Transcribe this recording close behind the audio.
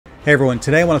Hey everyone,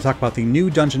 today I want to talk about the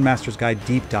new Dungeon Master's Guide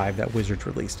Deep Dive that Wizards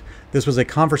released. This was a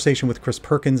conversation with Chris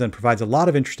Perkins and provides a lot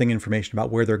of interesting information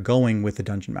about where they're going with the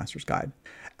Dungeon Master's Guide.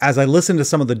 As I listened to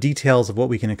some of the details of what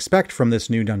we can expect from this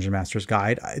new Dungeon Master's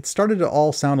Guide, it started to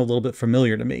all sound a little bit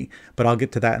familiar to me, but I'll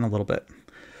get to that in a little bit.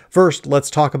 First, let's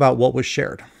talk about what was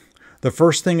shared. The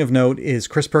first thing of note is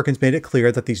Chris Perkins made it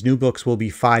clear that these new books will be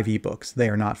 5e books. They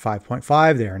are not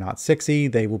 5.5, they are not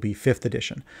 6e, they will be 5th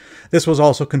edition. This was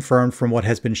also confirmed from what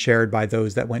has been shared by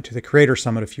those that went to the Creator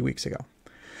Summit a few weeks ago.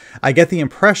 I get the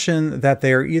impression that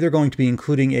they are either going to be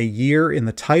including a year in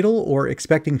the title or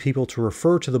expecting people to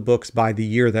refer to the books by the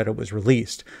year that it was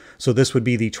released. So this would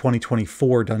be the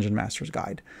 2024 Dungeon Master's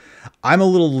Guide. I'm a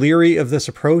little leery of this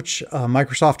approach.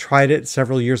 Microsoft tried it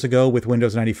several years ago with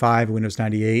Windows 95, Windows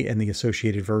 98, and the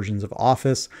associated versions of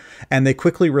Office, and they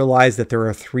quickly realized that there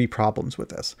are 3 problems with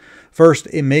this. First,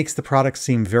 it makes the product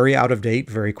seem very out of date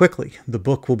very quickly. The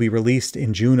book will be released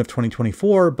in June of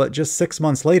 2024, but just 6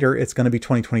 months later, it's going to be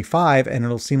 2025, and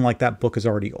it'll seem like that book is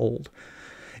already old.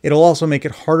 It'll also make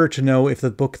it harder to know if the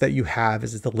book that you have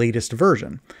is the latest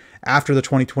version. After the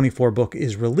 2024 book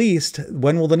is released,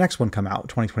 when will the next one come out?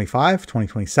 2025?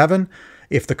 2027?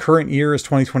 If the current year is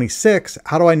 2026,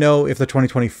 how do I know if the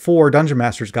 2024 Dungeon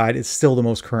Master's Guide is still the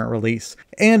most current release?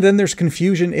 And then there's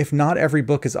confusion if not every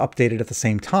book is updated at the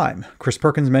same time. Chris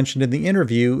Perkins mentioned in the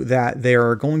interview that they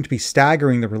are going to be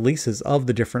staggering the releases of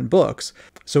the different books.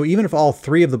 So even if all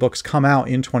 3 of the books come out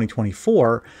in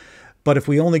 2024, but if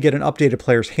we only get an updated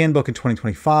player's handbook in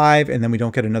 2025, and then we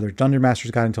don't get another Dungeon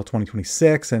Master's Guide until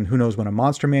 2026, and who knows when a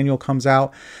monster manual comes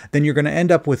out, then you're going to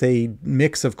end up with a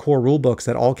mix of core rulebooks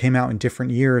that all came out in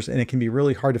different years, and it can be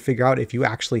really hard to figure out if you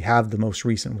actually have the most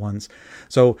recent ones.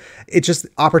 So it's just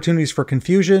opportunities for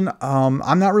confusion.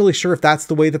 I'm not really sure if that's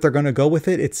the way that they're going to go with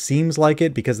it. It seems like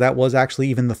it, because that was actually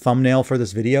even the thumbnail for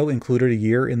this video included a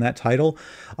year in that title.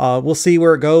 We'll see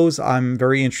where it goes. I'm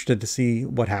very interested to see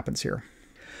what happens here.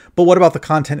 But what about the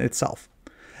content itself?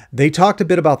 They talked a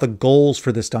bit about the goals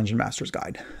for this Dungeon Master's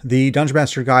Guide. The Dungeon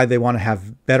Master's Guide, they want to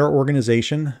have better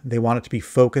organization. They want it to be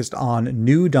focused on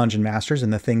new Dungeon Masters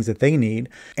and the things that they need.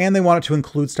 And they want it to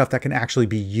include stuff that can actually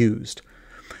be used.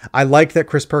 I like that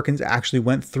Chris Perkins actually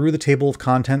went through the table of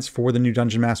contents for the new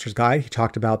Dungeon Master's Guide. He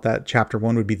talked about that chapter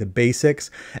 1 would be the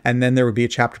basics, and then there would be a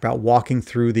chapter about walking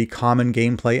through the common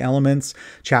gameplay elements.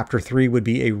 Chapter 3 would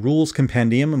be a rules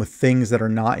compendium with things that are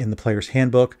not in the player's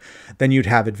handbook. Then you'd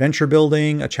have adventure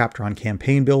building, a chapter on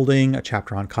campaign building, a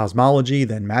chapter on cosmology,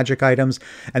 then magic items.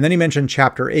 And then he mentioned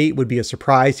chapter 8 would be a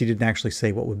surprise. He didn't actually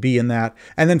say what would be in that.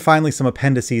 And then finally some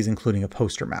appendices, including a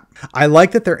poster map. I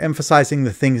like that they're emphasizing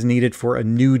the things needed for a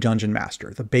new Dungeon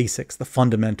Master, the basics, the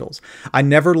fundamentals. I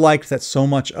never liked that so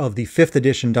much of the 5th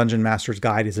edition Dungeon Master's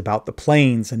Guide is about the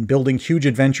planes and building huge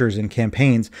adventures and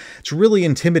campaigns. It's really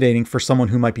intimidating for someone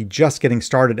who might be just getting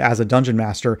started as a Dungeon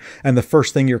Master, and the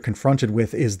first thing you're confronted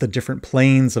with is the different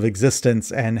planes of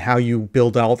existence and how you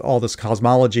build out all this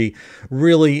cosmology.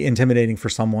 Really intimidating for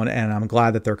someone, and I'm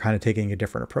glad that they're kind of taking a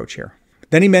different approach here.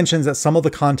 Then he mentions that some of the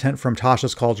content from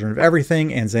Tasha's Cauldron of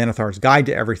Everything and Xanathar's Guide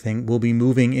to Everything will be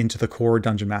moving into the core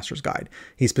Dungeon Master's Guide.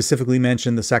 He specifically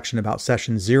mentioned the section about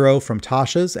Session 0 from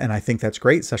Tasha's, and I think that's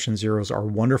great. Session 0s are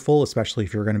wonderful, especially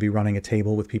if you're going to be running a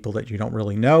table with people that you don't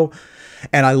really know.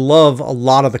 And I love a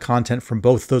lot of the content from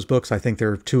both those books. I think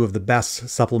they're 2 of the best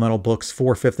supplemental books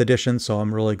for 5th edition, so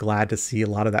I'm really glad to see a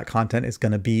lot of that content is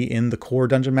going to be in the core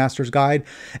Dungeon Master's Guide,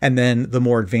 and then the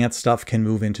more advanced stuff can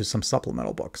move into some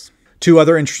supplemental books. 2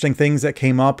 other interesting things that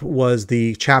came up was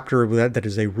the chapter that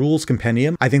is a rules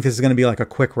compendium. I think this is going to be like a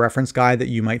quick reference guide that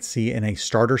you might see in a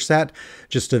starter set.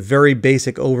 Just a very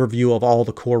basic overview of all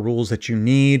the core rules that you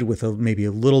need with maybe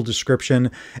a little description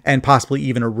and possibly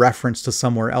even a reference to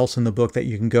somewhere else in the book that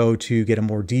you can go to get a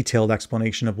more detailed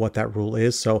explanation of what that rule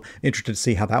is. So interested to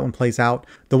see how that one plays out.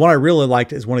 The one I really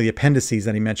liked is one of the appendices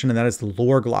that he mentioned, and that is the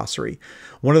lore glossary.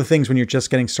 One of the things when you're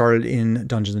just getting started in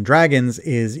Dungeons and Dragons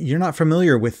is you're not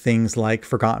familiar with things like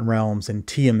Forgotten Realms and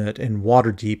Tiamat and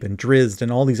Waterdeep and Drizzt and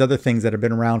all these other things that have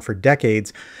been around for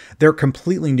decades. They're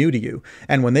completely new to you.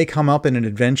 And when they come up in an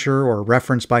adventure or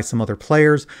referenced by some other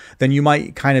players, then you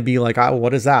might kind of be like, oh,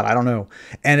 what is that? I don't know.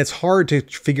 And it's hard to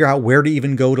figure out where to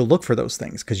even go to look for those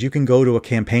things, because you can go to a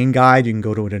campaign guide, you can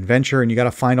go to an adventure, and you got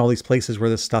to find all these places where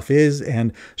this stuff is.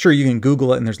 And sure, you can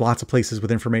Google it and there's lots of places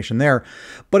with information there,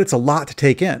 but it's a lot to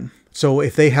take in. So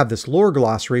if they have this lore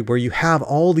glossary where you have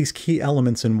all these key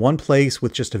elements in one place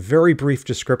with just a very brief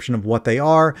description of what they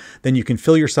are, then you can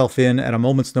fill yourself in at a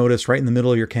moment's notice right in the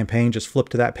middle of your campaign. Just flip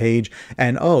to that page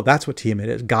and, oh, that's what Tiamat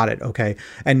is. Got it. Okay.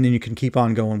 And then you can keep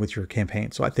on going with your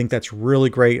campaign. So I think that's really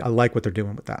great. I like what they're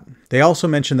doing with that. They also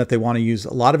mentioned that they want to use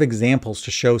a lot of examples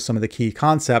to show some of the key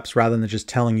concepts rather than just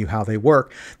telling you how they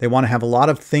work. They want to have a lot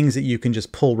of things that you can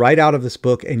just pull right out of this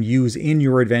book and use in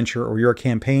your adventure or your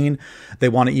campaign. They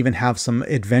want to even have some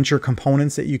adventure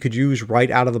components that you could use right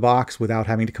out of the box without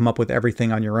having to come up with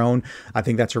everything on your own. I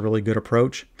think that's a really good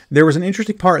approach. There was an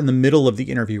interesting part in the middle of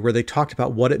the interview where they talked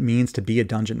about what it means to be a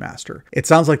dungeon master. It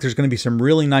sounds like there's going to be some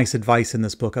really nice advice in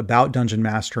this book about dungeon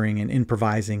mastering and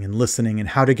improvising and listening and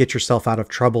how to get yourself out of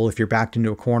trouble if you're backed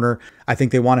into a corner. I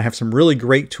think they want to have some really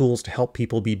great tools to help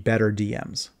people be better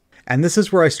DMs. And this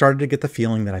is where I started to get the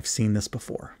feeling that I've seen this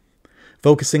before.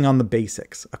 Focusing on the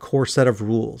basics, a core set of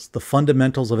rules, the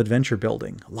fundamentals of adventure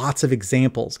building, lots of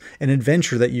examples, an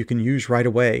adventure that you can use right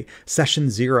away, session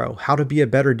 0, how to be a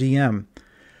better DM.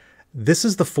 This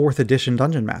is the 4th edition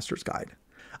Dungeon Master's Guide.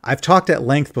 I've talked at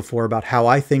length before about how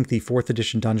I think the 4th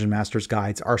edition Dungeon Master's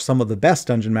Guides are some of the best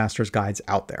Dungeon Master's Guides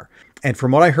out there. And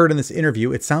from what I heard in this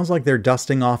interview, it sounds like they're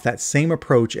dusting off that same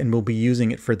approach and will be using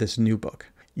it for this new book.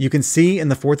 You can see in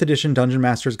the 4th edition Dungeon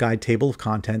Master's Guide table of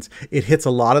contents, it hits a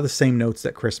lot of the same notes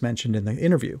that Chris mentioned in the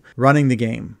interview. Running the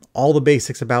game, all the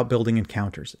basics about building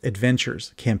encounters,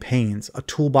 adventures, campaigns, a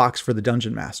toolbox for the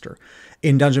Dungeon Master.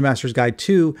 In Dungeon Master's Guide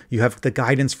 2, you have the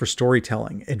guidance for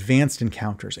storytelling, advanced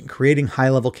encounters, and creating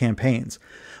high-level campaigns.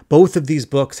 Both of these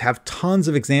books have tons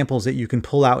of examples that you can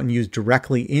pull out and use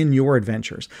directly in your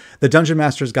adventures. The Dungeon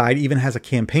Master's Guide even has a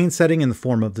campaign setting in the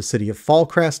form of the city of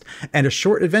Fallcrest and a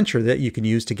short adventure that you can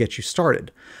use to get you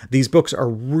started. These books are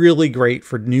really great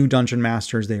for new dungeon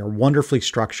masters. They are wonderfully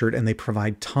structured and they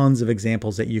provide tons of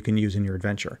examples that you can use in your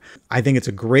adventure. I think it's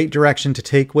a great direction to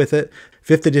take with it.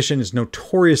 5th edition is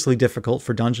notoriously difficult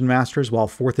for dungeon masters, while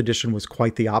 4th edition was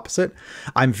quite the opposite.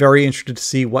 I'm very interested to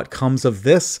see what comes of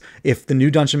this. If the new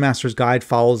Dungeon Master's Guide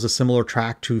follows a similar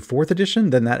track to 4th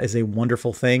edition, then that is a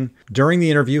wonderful thing. During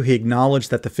the interview, he acknowledged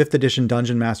that the 5th edition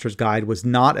Dungeon Master's Guide was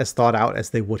not as thought out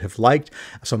as they would have liked.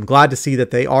 So I'm glad to see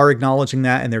that they are acknowledging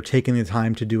that and they're taking the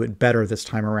time to do it better this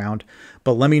time around.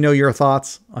 But let me know your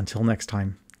thoughts. Until next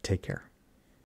time, take care.